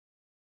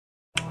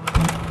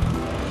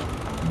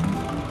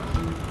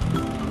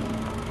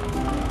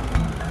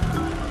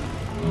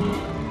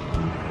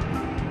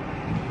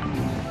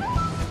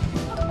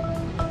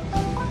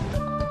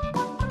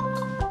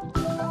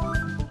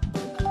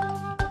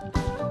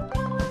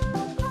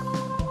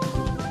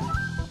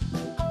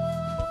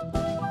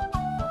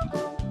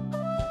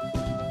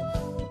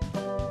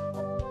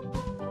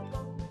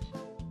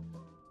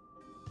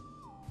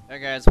Hey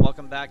guys,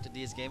 welcome back to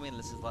D's Gaming.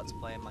 This is Let's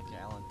Play Monkey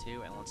Island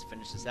 2, and let's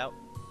finish this out.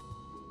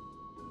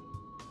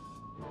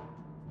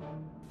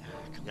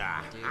 Come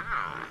on, dude.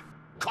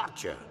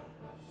 Gotcha.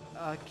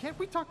 Can't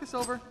we talk this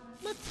over?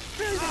 Let's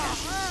bury the Man,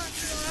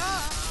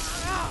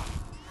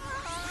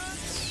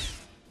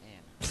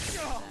 where's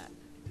that?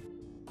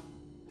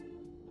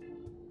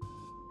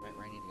 Right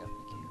where I need to go.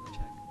 Okay,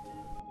 LeChuck.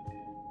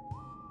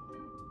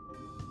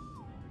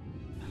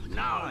 Oh,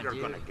 Now on, you're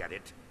dude. gonna get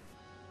it.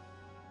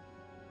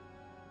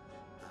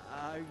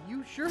 Are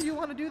you sure you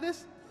want to do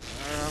this?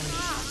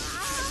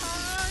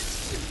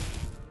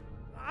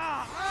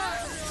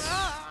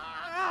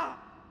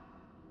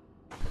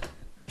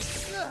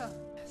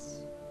 Yes.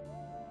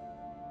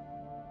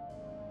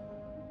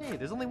 Hey,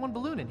 there's only one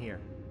balloon in here.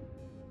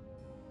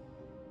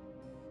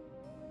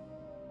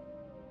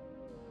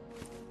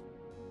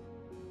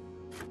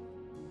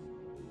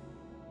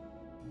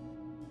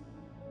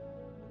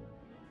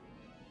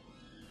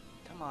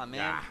 Come on,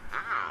 man.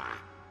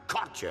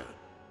 Gotcha.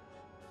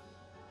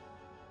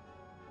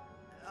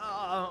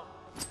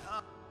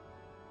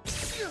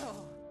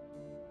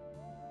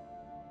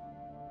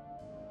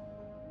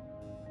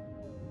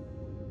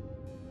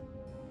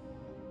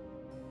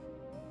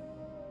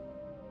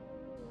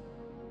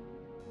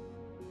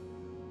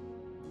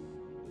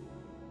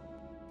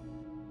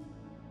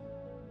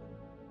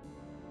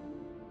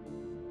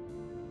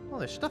 Oh,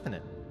 there's stuff in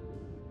it.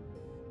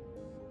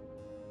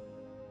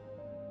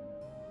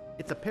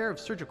 It's a pair of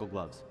surgical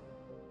gloves.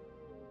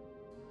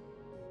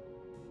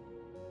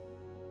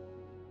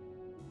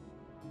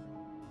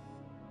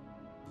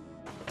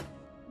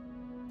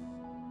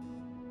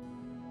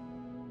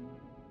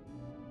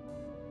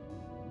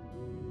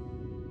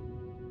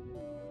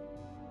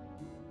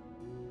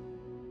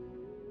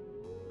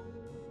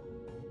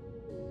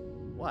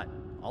 What?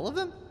 All of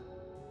them?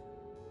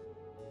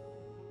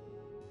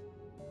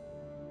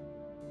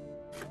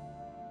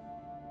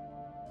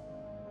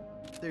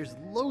 There's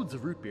loads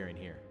of root beer in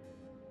here.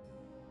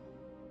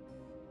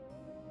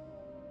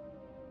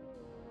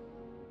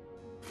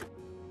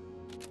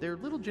 They're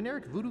little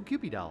generic voodoo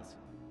Cupid dolls.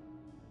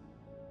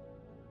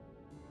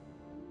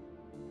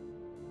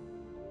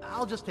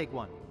 I'll just take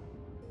one.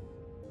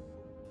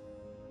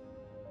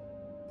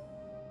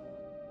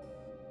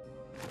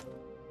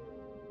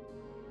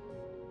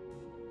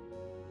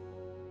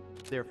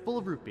 They're full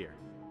of root beer.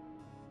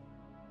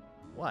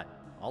 What?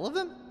 All of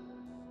them?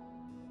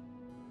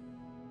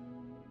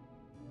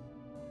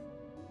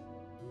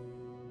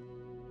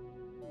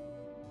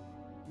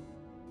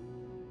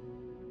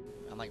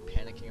 I'm like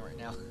panicking right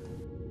now.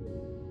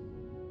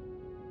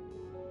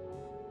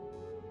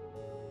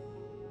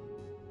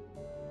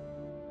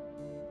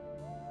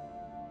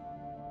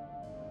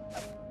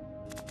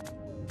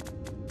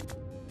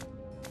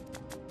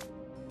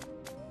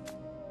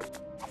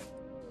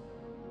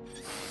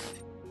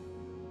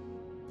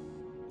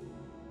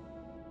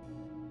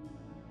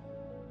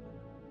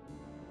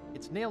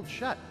 It's nailed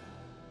shut.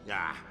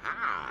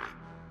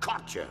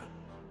 Gotcha.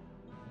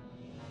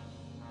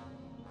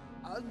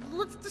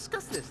 Let's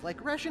discuss this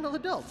like rational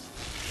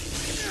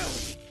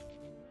adults.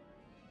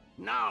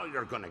 Now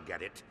you're gonna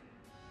get it.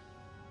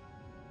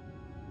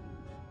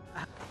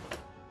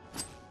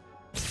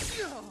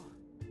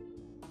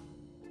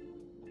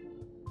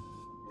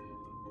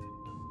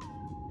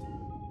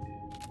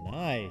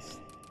 Nice.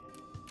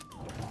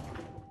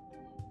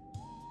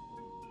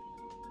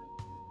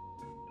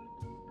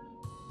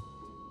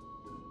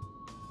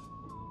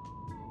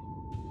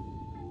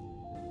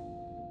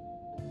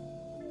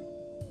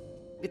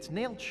 It's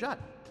nailed shut.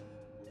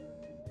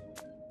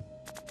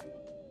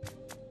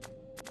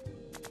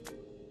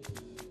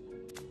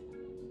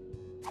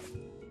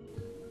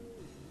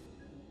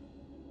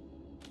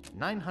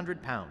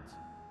 £900.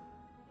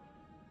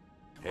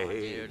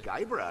 Hey, dude.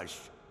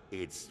 Guybrush,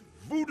 it's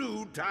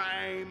voodoo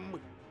time.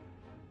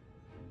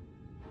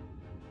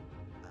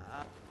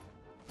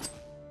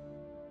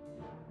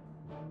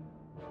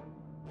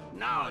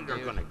 Now on, you're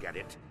dude. gonna get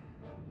it.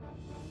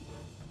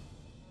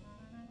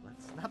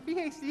 Let's not be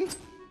hasty.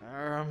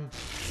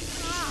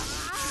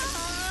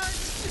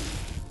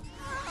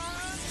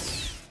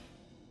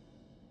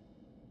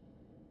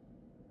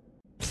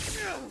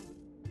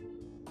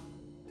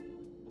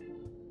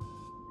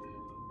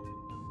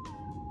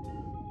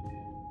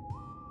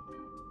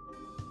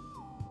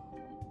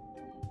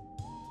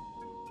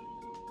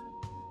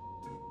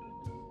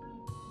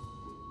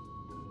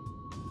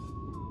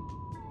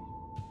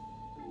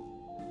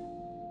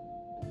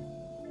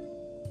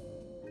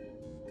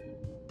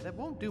 That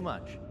won't do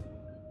much.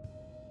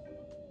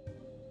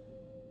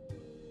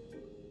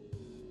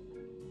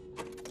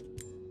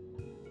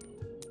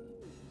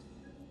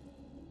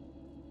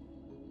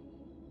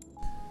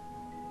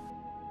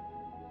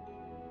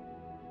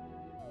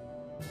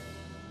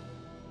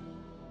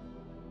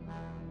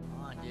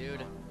 Come on,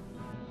 dude.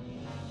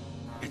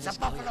 It's a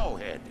buffalo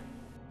head.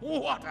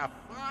 What a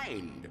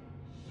find!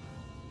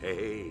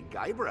 Hey,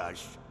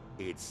 Guybrush,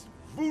 it's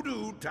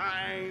voodoo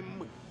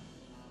time.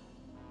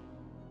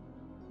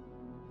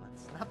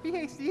 Let's not be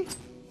hasty.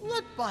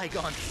 Let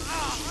bygones.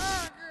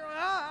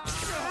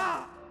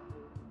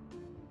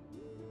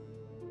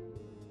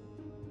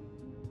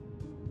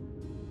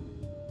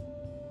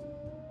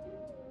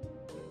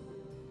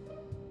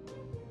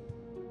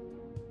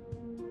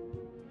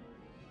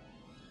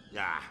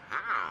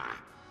 Aha!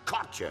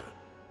 Gotcha!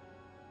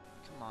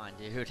 Come on,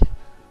 dude.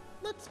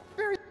 Let's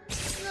bury.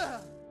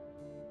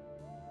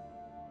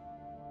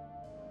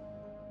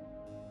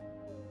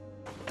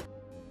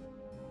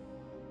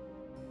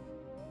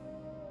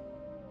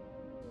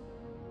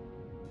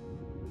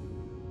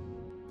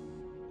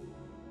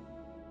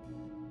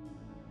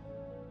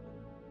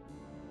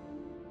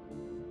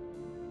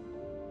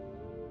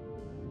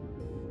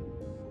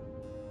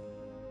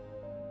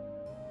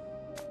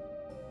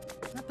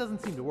 That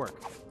doesn't seem to work.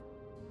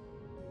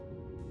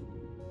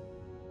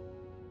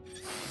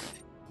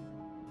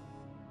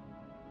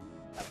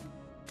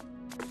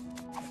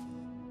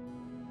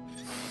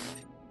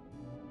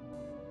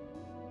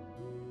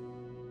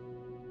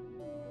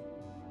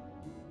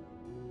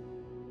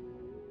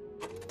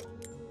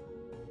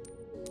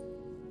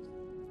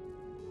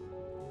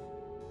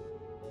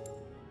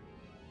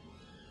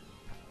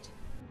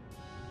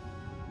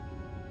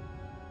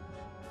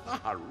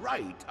 All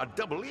right, a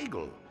double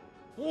eagle.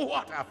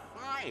 What a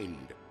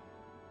find!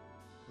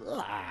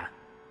 Ah.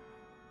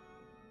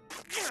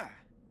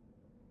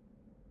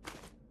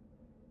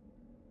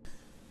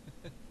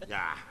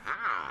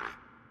 Aha!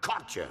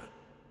 Gotcha!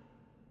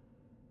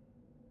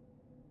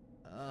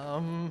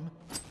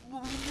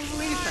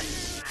 Wait a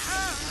second.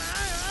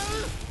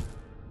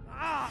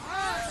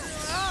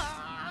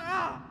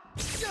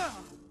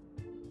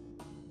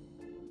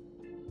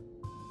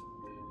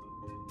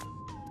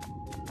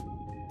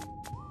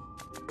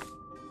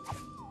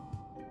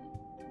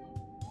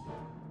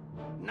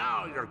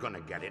 Now you're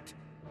gonna get it.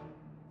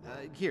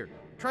 Here,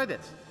 try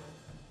this.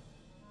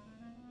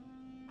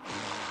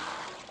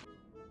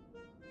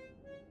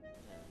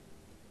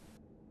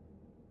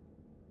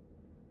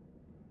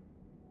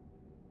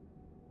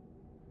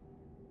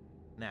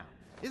 Now,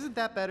 isn't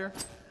that better?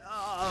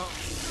 Aha!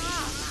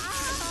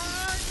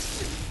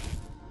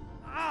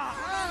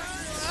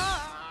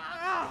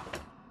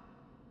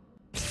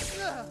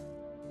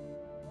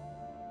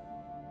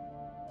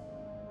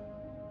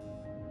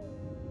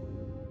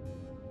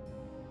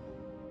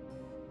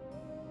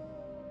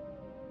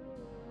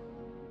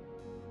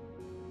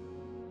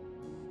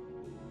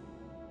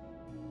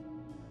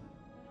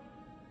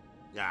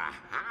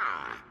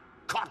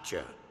 Gotcha!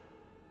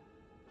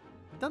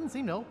 It doesn't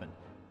seem to open.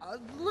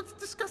 Let's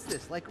discuss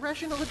this like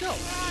rational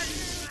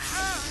adults.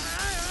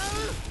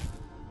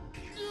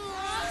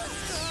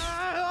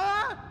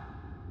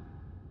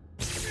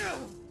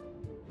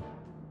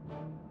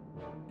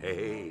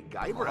 Hey,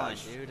 Come on,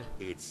 Guybrush. dude.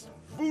 It's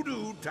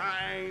voodoo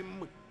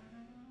time!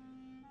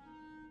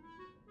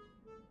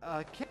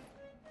 Can...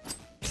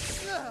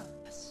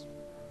 Yes.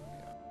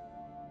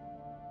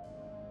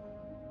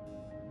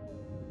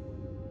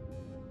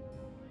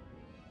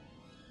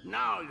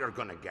 Now you're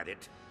gonna get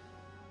it.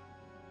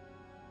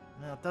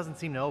 No, it doesn't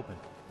seem to open.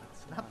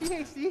 Not be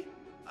hasty.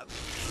 Let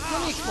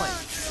me explain.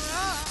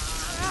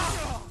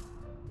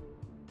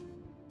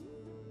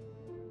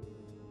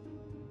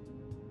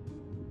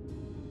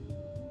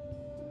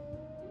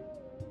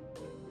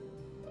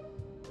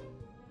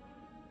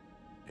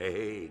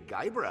 Hey,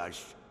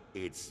 Guybrush.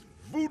 It's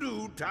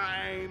voodoo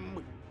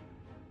time!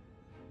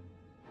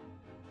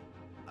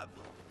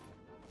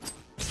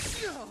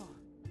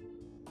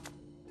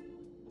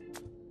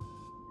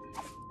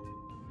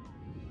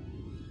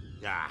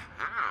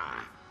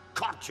 Aha!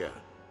 Gotcha!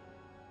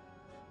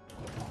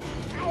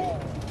 Ow!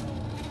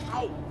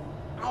 Ow!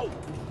 Ow!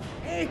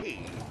 Hey!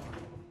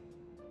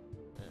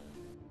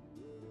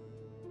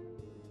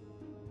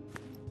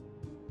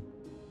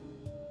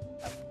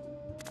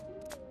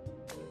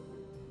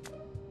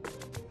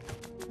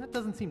 That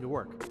doesn't seem to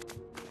work.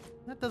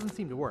 That doesn't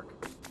seem to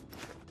work.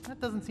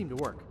 That doesn't seem to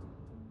work.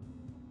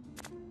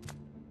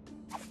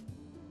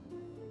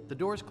 The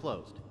door's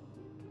closed.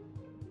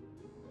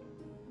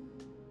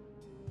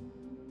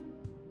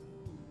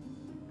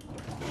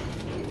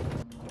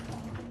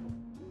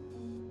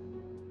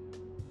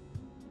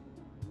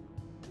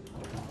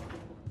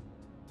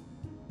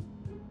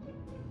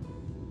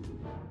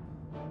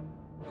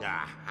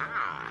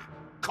 Aha!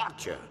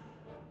 Gotcha!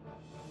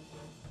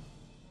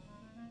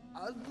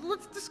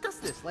 Let's discuss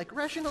this like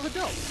rational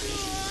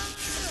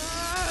adults.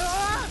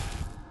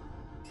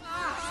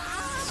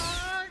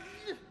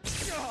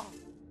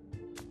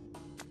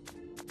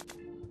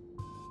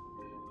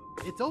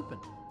 It's open.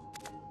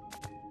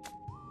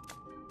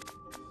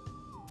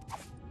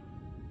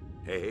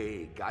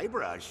 Hey,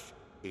 Guybrush.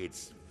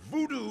 It's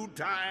voodoo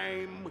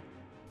time!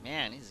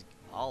 Man, he's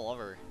all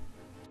over.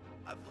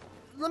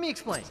 Let me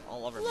explain.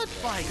 All over me Let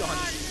today.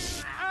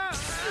 bygones.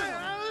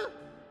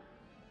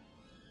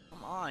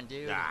 Come on,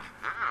 dude.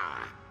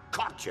 Aha!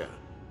 Gotcha!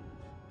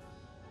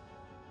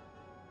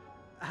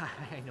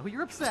 I know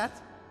you're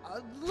upset.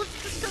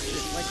 Let's discuss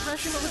this like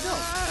rational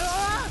adults.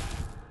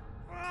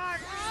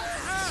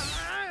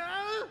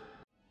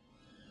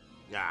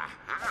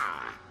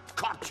 Aha!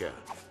 Gotcha!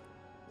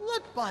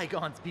 Let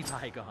bygones be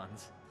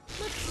bygones.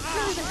 Let's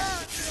bury the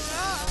hatchet.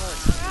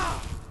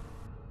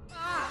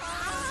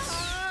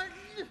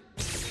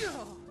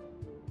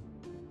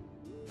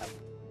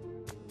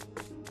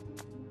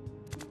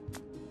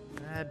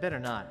 Better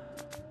not.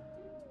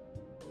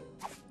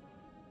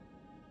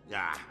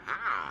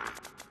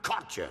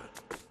 Gotcha.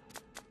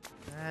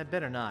 I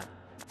better not.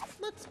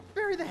 Let's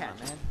bury the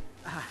hatchet. man.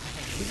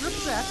 You're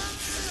upset.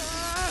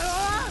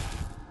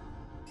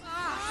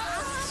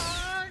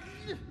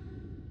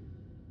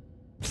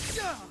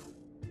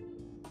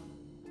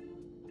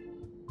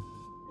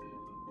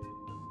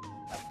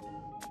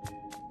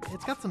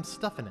 It's got some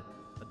stuff in it.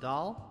 A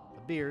doll,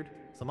 a beard,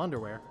 some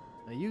underwear,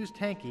 a used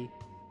hanky.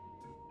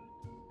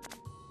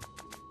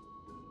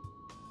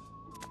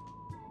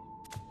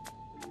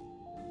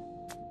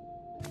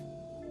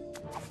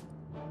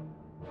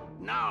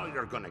 Now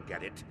you're gonna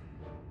get it.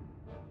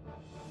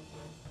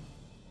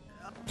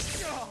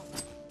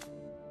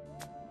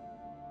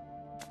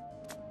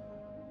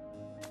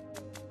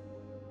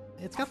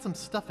 It's got some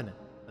stuff in it.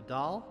 A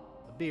doll,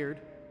 a beard.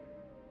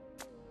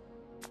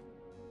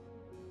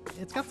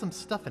 It's got some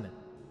stuff in it.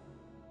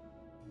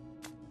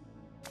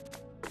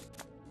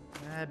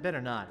 I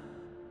better not.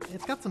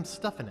 It's got some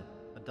stuff in it.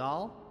 A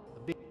doll, a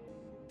beard.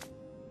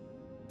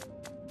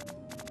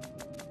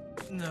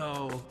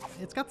 No.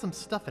 It's got some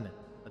stuff in it.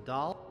 A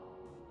doll.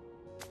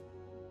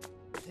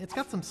 It's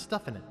got some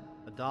stuff in it.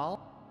 A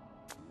doll.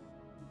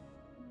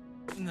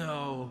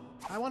 No.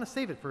 I want to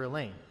save it for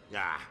Elaine.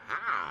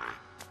 Aha!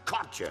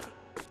 Gotcha.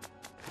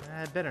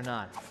 I better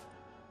not.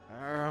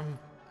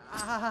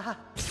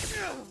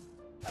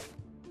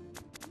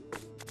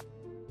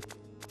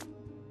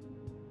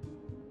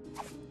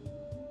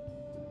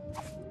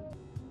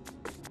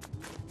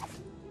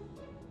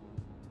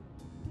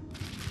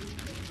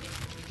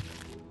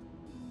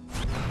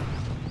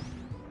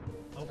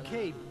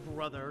 Okay,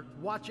 brother,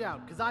 watch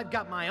out, because I've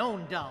got my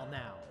own doll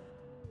now.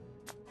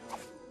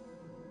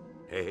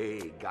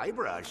 Hey,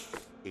 Guybrush,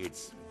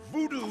 it's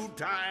voodoo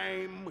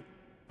time!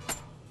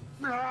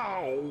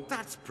 No,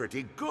 that's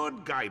pretty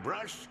good,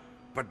 Guybrush,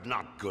 but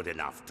not good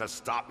enough to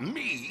stop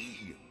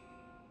me!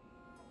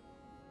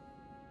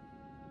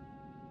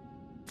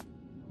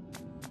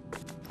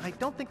 I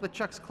don't think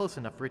LeChuck's close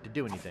enough for it to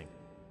do anything.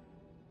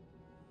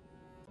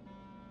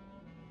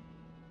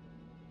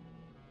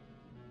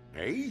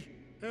 Hey?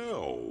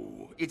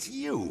 Oh, it's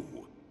you.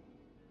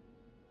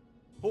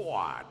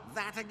 What,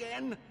 that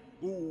again?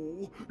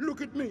 Ooh,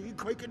 look at me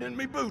quaking in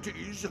me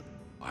booties.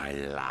 I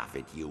laugh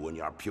at you and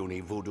your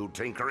puny voodoo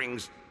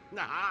tinkerings.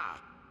 Aha!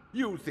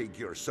 You think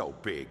you're so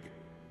big.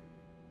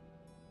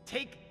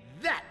 Take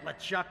that,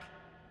 LeChuck!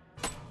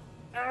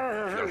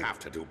 You'll have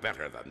to do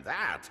better than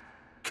that.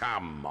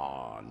 Come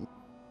on.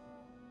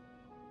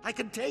 I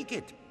can take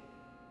it.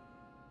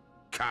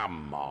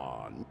 Come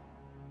on.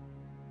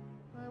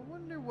 I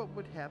wonder what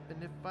would happen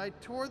if I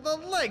tore the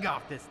leg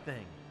off this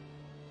thing.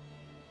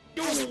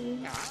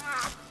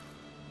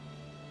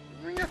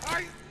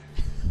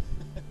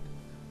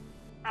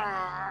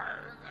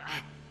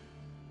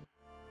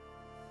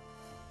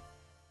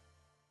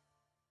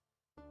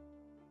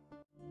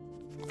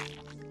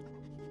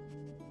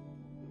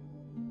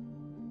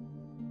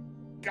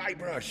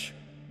 Guybrush,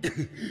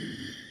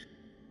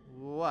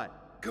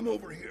 What? come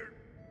over here.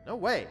 No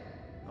way.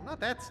 I'm not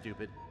that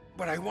stupid.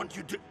 But I want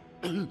you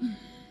to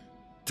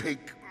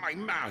take my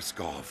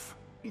mask off.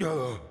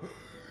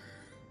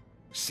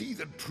 See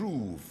the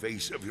true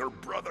face of your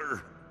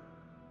brother.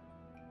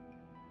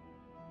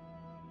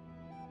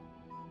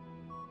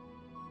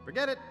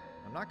 Forget it.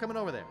 I'm not coming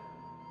over there.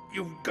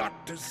 You've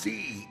got to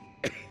see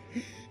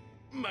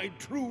my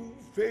true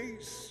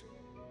face.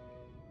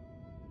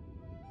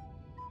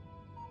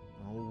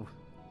 Oh,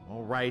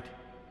 all right.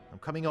 I'm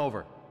coming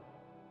over.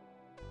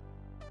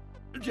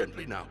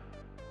 Gently now.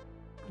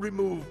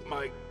 Remove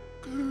my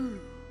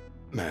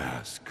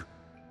mask.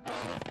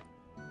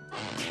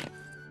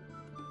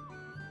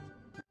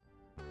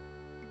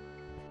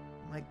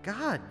 My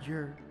God,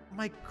 you're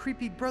my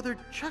creepy brother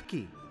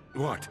Chucky.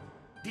 What?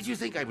 Did you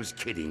think I was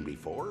kidding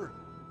before?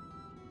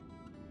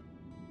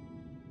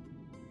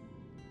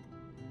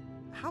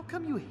 How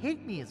come you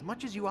hate me as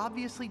much as you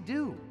obviously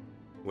do?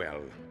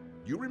 Well,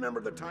 you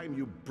remember the time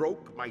you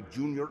broke my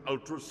Junior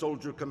Ultra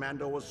Soldier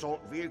Commando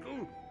assault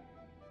vehicle?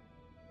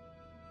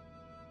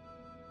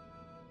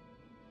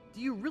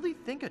 Do you really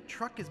think a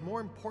truck is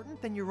more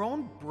important than your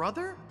own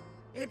brother?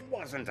 It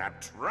wasn't a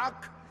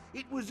truck.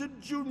 It was a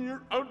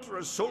Junior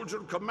Ultra Soldier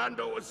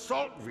Commando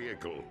assault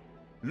vehicle.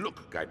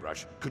 Look,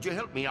 Guybrush, could you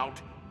help me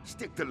out?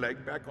 Stick the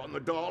leg back on the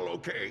doll,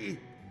 okay?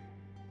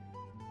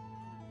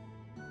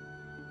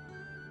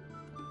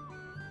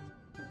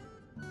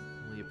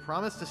 Will you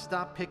promise to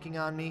stop picking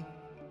on me?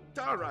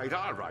 All right,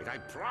 I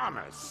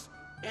promise.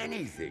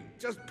 Anything,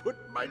 just put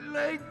my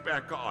leg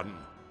back on.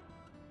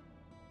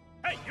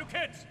 Hey, you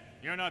kids!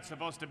 You're not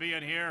supposed to be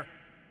in here.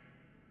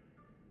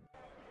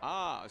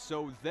 Ah,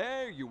 so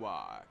there you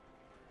are.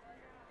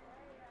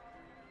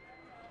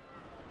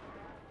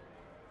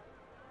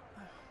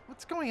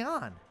 What's going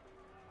on?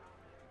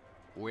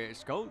 We're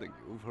scolding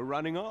you for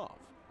running off.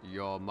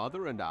 Your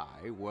mother and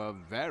I were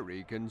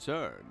very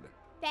concerned.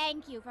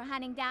 Thank you for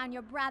hunting down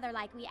your brother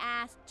like we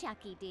asked,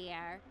 Chucky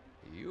dear.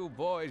 You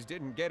boys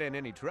didn't get in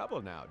any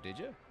trouble now, did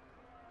you?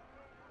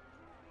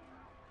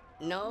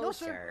 No, No,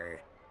 sir.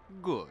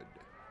 Good.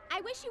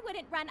 I wish you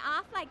wouldn't run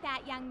off like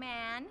that, young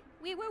man.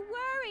 We were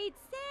worried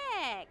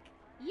sick.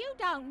 You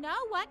don't know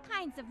what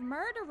kinds of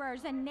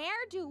murderers and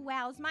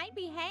ne'er-do-wells might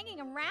be hanging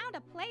around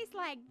a place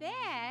like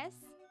this.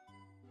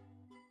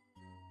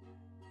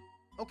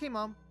 Okay,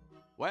 Mom.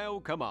 Well,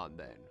 come on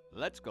then.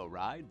 Let's go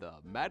ride the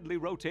madly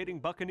rotating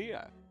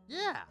Buccaneer.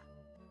 Yeah.